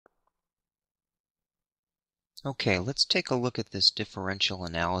Okay, let's take a look at this differential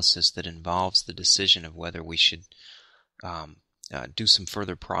analysis that involves the decision of whether we should do some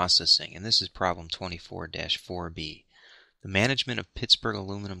further processing. And this is problem 24-4B. The management of Pittsburgh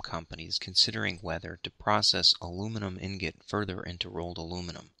Aluminum Company is considering whether to process aluminum ingot further into rolled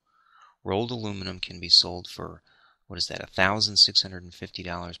aluminum. Rolled aluminum can be sold for,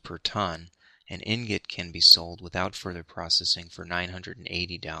 $1,650 per ton, and ingot can be sold without further processing for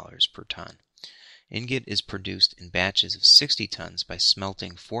 $980 per ton. Ingot is produced in batches of 60 tons by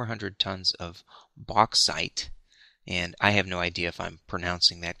smelting 400 tons of bauxite, and I have no idea if I'm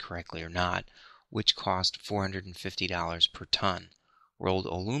pronouncing that correctly or not, which cost $450 per ton. Rolled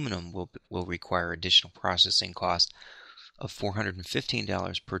aluminum will require additional processing cost of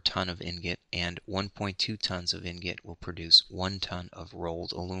 $415 per ton of ingot, and 1.2 tons of ingot will produce 1 ton of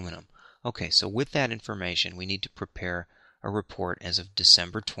rolled aluminum. Okay, so with that information, we need to prepare a report as of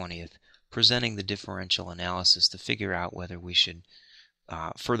December 20th, presenting the differential analysis to figure out whether we should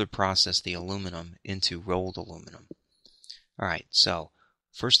further process the aluminum into rolled aluminum. Alright, so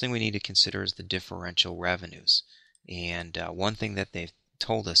first thing we need to consider is the differential revenues. And one thing that they've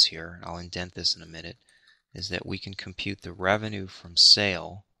told us here, I'll indent this in a minute, is that we can compute the revenue from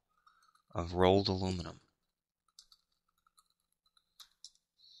sale of rolled aluminum.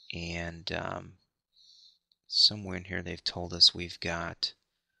 And somewhere in here they've told us we've got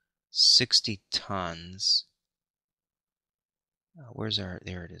 60 tons.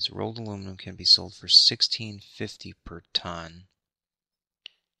 There it is. Rolled aluminum can be sold for $16.50 per ton.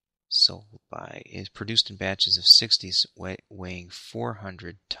 Is produced in batches of 60 weighing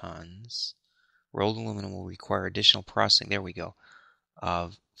 400 tons. Rolled aluminum will require additional processing. There we go.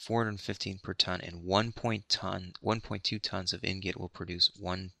 Of 415 per ton, and 1.2 tons of ingot will produce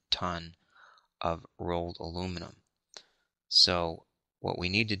 1 ton of rolled aluminum. So what we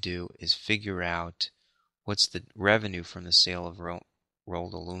need to do is figure out what's the revenue from the sale of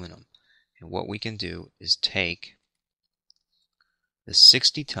rolled aluminum. And what we can do is take the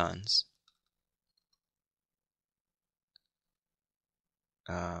 60 tons,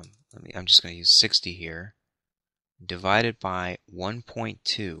 I'm just going to use 60 here, divided by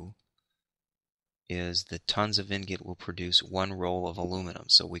 1.2 is the tons of ingot will produce 1 roll of aluminum.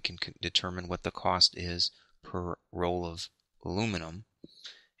 So we can determine what the cost is per roll of aluminum,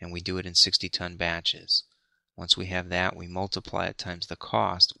 and we do it in 60-ton batches. Once we have that, we multiply it times the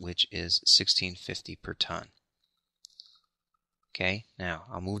cost, which is $16.50 per ton. Okay, now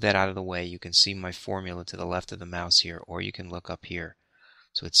I'll move that out of the way. You can see my formula to the left of the mouse here, or you can look up here.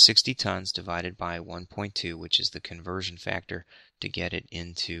 So it's 60 tons divided by 1.2, which is the conversion factor to get it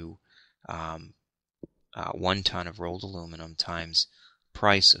into 1 ton of rolled aluminum times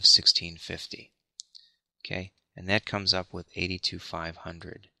price of $16.50. Okay, and that comes up with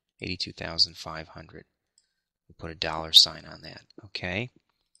 $82,500. We'll put a dollar sign on that. Okay,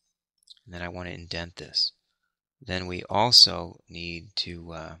 and then I want to indent this. Then we also need to,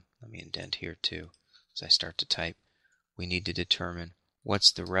 let me indent here too as I start to type. We need to determine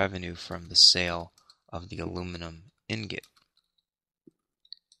what's the revenue from the sale of the aluminum ingot.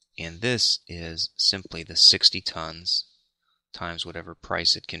 And this is simply the 60 tons times whatever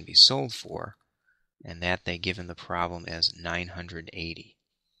price it can be sold for, and that they give in the problem as 980.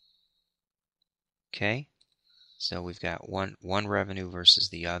 Okay, so we've got one revenue versus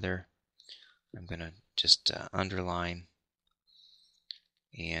the other. I'm going to just underline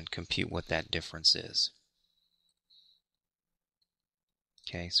and compute what that difference is.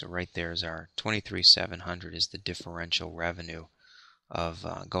 Okay, so right there is our 23,700 is the differential revenue of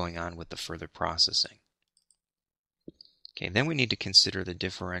going on with the further processing. Okay, then we need to consider the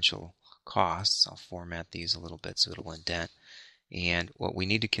differential costs. I'll format these a little bit so it'll indent. And what we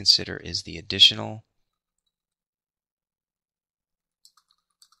need to consider is the additional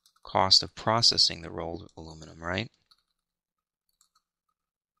cost of processing the rolled aluminum, right?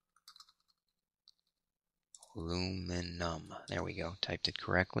 Aluminum. There we go. Typed it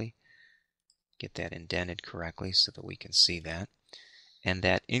correctly. Get that indented correctly so that we can see that. And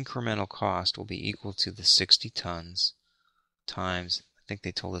that incremental cost will be equal to the 60 tons times, I think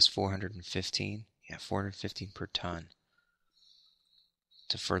they told us 415. Yeah, 415 per ton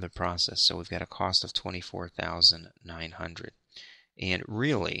to further process. So we've got a cost of 24,900. And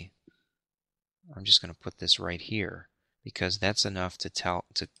really, I'm just going to put this right here because that's enough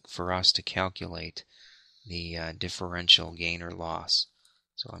for us to calculate the differential gain or loss.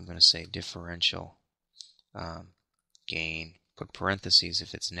 So I'm going to say differential gain, put parentheses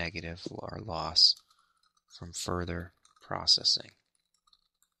if it's negative, or loss from further processing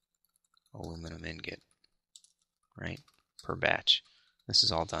aluminum ingot, right, per batch. This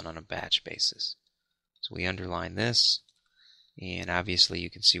is all done on a batch basis. So we underline this, and obviously you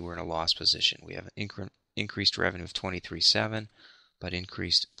can see we're in a loss position. We have an increased revenue of $23.7, but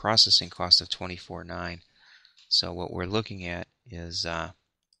increased processing cost of $24.9. So what we're looking at is an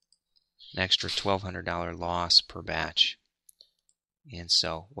extra $1,200 loss per batch. And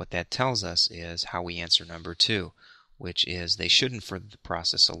so what that tells us is how we answer number 2, which is they shouldn't further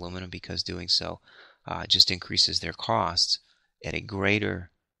process aluminum because doing so just increases their costs at a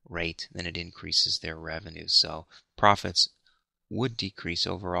greater rate than it increases their revenue. So profits would decrease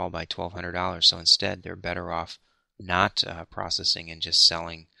overall by $1,200. So instead, they're better off not processing and just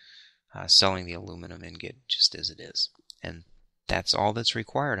selling the aluminum ingot just as it is. And that's all that's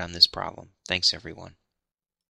required on this problem. Thanks, everyone.